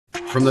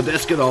From the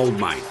desk at Old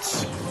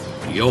Mates,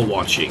 you're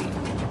watching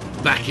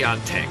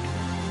Backyard Tech.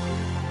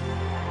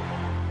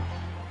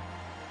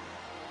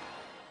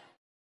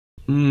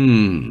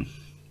 The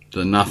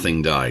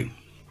nothing day.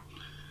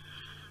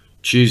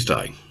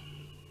 Tuesday.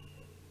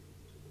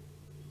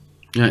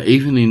 Now,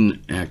 even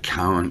in our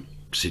current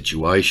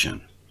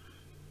situation,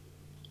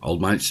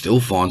 Old Mate still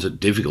finds it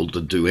difficult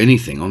to do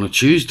anything on a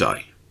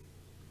Tuesday.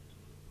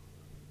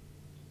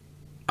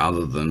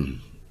 Other than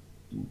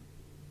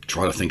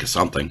try to think of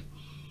something.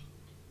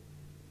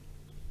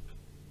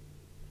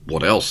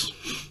 What else?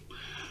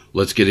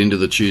 Let's get into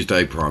the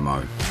Tuesday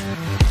promo.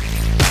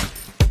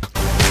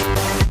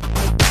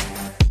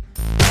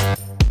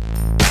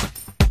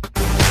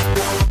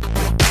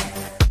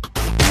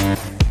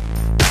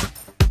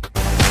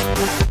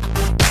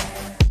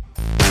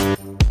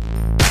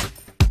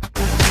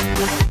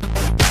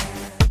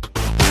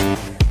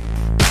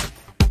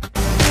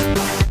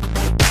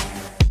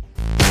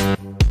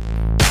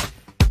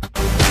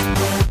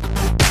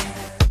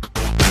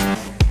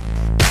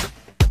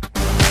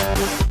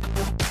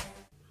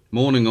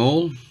 Morning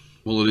all.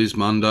 Well, it is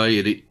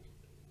Monday.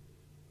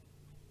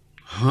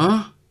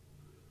 Huh?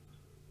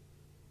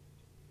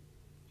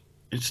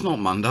 It's not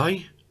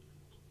Monday.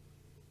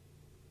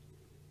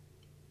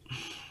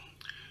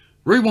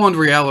 Rewind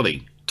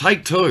reality.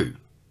 Take 2.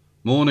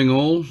 Morning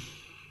all.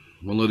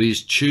 Well, it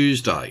is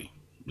Tuesday.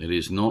 It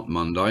is not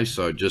Monday,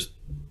 so just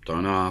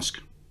don't ask.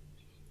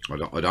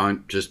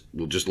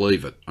 We'll just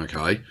leave it,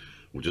 okay?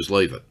 We'll just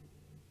leave it.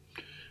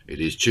 It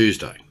is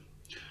Tuesday.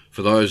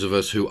 For those of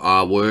us who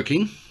are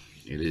working,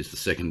 it is the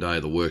second day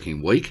of the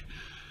working week.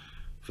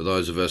 For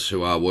those of us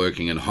who are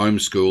working and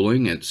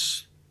homeschooling,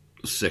 it's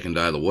the second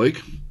day of the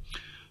week.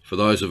 For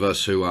those of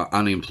us who are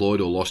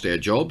unemployed or lost our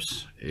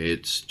jobs,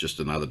 it's just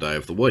another day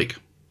of the week.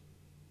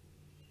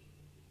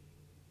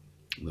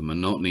 The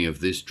monotony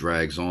of this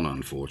drags on,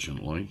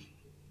 unfortunately.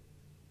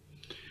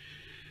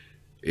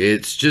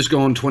 It's just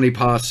gone 20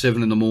 past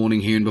 7 in the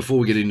morning here, and before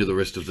we get into the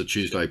rest of the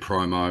Tuesday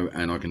promo,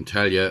 and I can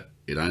tell you,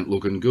 it ain't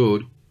looking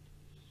good.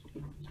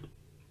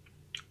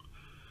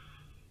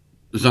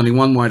 There's only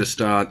one way to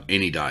start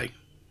any day,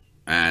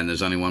 and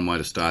there's only one way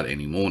to start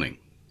any morning.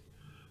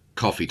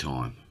 Coffee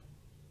time.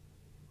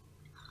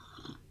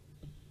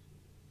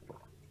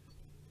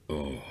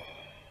 Oh.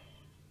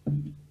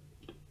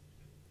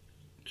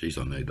 Geez,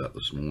 I need that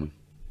this morning.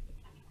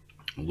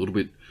 A little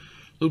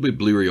bit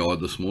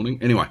bleary-eyed this morning.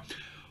 Anyway,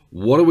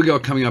 what have we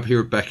got coming up here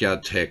at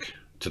Backyard Tech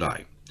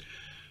today?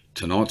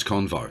 Tonight's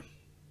convo.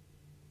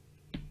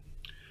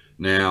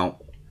 Now,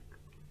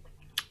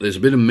 there's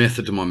a bit of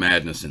method to my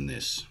madness in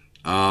this.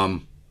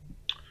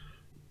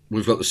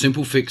 We've got the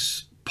Simple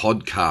Fix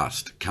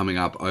podcast coming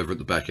up over at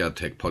the Backyard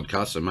Tech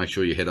podcast, so make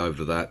sure you head over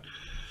to that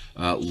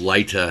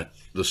later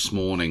this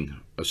morning,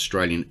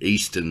 Australian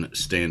Eastern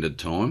Standard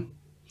Time.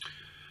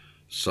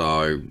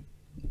 So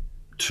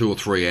 2 or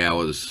 3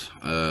 hours,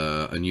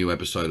 a new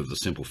episode of the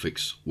Simple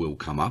Fix will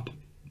come up,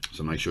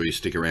 so make sure you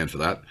stick around for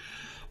that.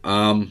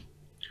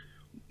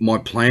 My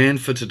plan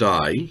for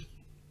today,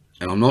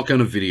 and I'm not going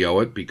to video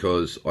it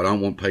because I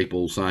don't want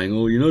people saying,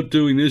 oh, you're not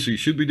doing this, or you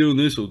should be doing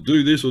this, or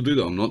do this, or do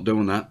that. I'm not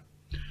doing that.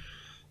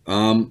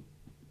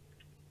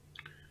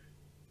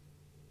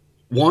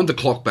 Wind the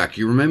clock back.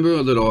 You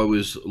remember that I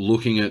was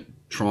looking at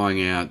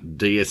trying out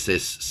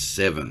DSS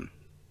 7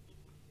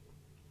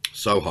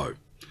 Soho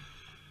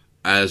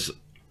as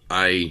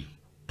a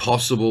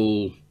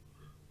possible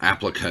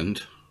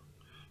applicant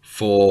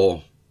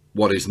for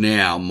what is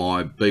now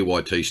my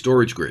BYT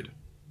storage grid.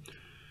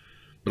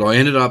 But I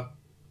ended up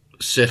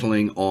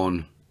settling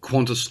on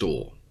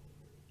QuantaStore.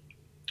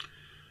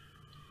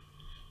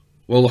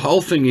 Well, the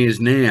whole thing is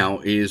now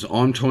is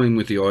I'm toying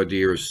with the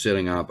idea of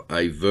setting up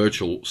a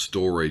virtual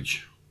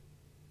storage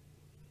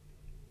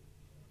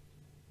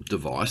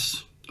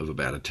device of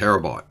about 1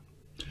 terabyte.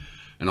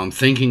 And I'm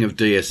thinking of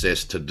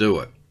DSS to do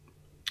it.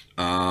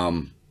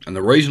 And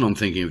the reason I'm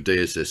thinking of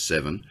DSS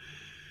 7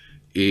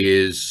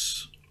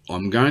 is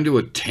I'm going to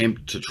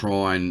attempt to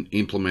try and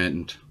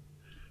implement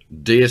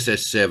DSS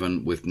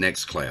 7 with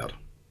Nextcloud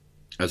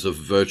as a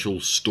virtual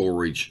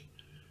storage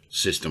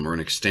system or an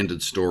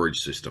extended storage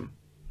system.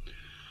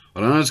 I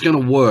don't know if it's going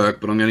to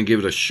work, but I'm going to give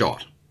it a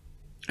shot.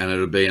 And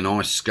it'll be a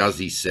nice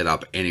SCSI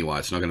setup anyway.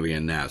 It's not going to be a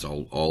NAS.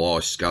 I'll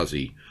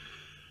iSCSI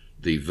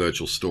the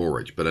virtual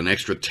storage, but an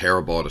extra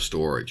terabyte of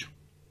storage.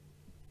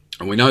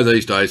 And we know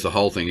these days the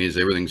whole thing is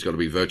everything's got to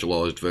be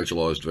virtualized,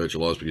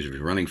 because if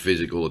you're running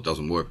physical, it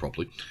doesn't work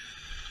properly.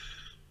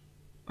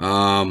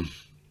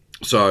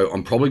 So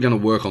I'm probably going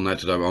to work on that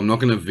today. But I'm not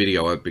going to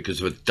video it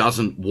because if it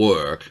doesn't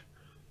work,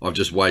 I've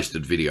just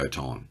wasted video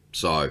time.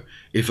 So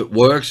if it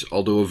works,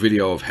 I'll do a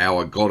video of how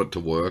I got it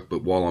to work,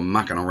 but while I'm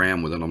mucking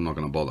around with it, I'm not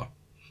going to bother.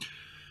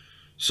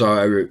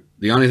 So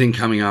the only thing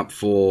coming up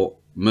for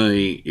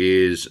me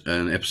is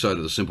an episode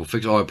of the Simple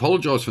Fix. I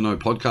apologise for no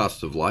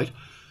podcasts of late.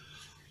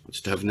 I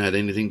just haven't had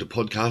anything to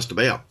podcast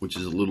about, which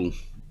is a little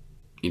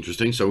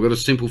interesting. So we've got a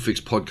Simple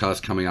Fix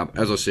podcast coming up.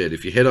 As I said,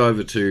 if you head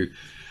over to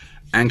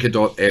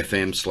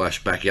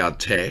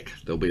anchor.fm/backyardtech,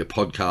 there'll be a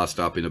podcast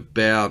up in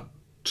about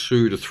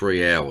 2 to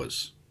 3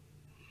 hours.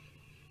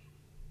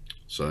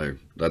 So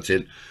that's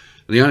it.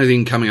 The only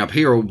thing coming up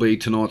here will be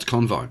tonight's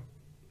convo,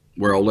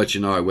 where I'll let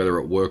you know whether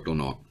it worked or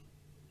not.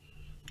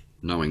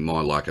 Knowing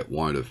my luck, it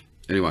won't have.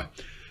 Anyway,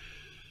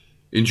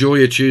 enjoy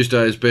your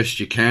Tuesday as best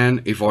you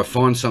can. If I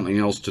find something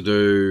else to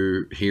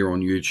do here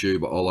on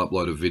YouTube, I'll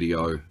upload a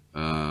video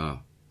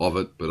of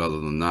it. But other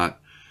than that,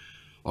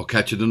 I'll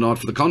catch you tonight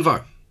for the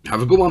convo.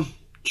 Have a good one.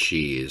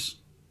 Cheers.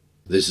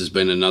 This has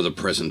been another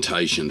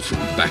presentation from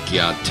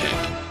Backyard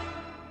Tech.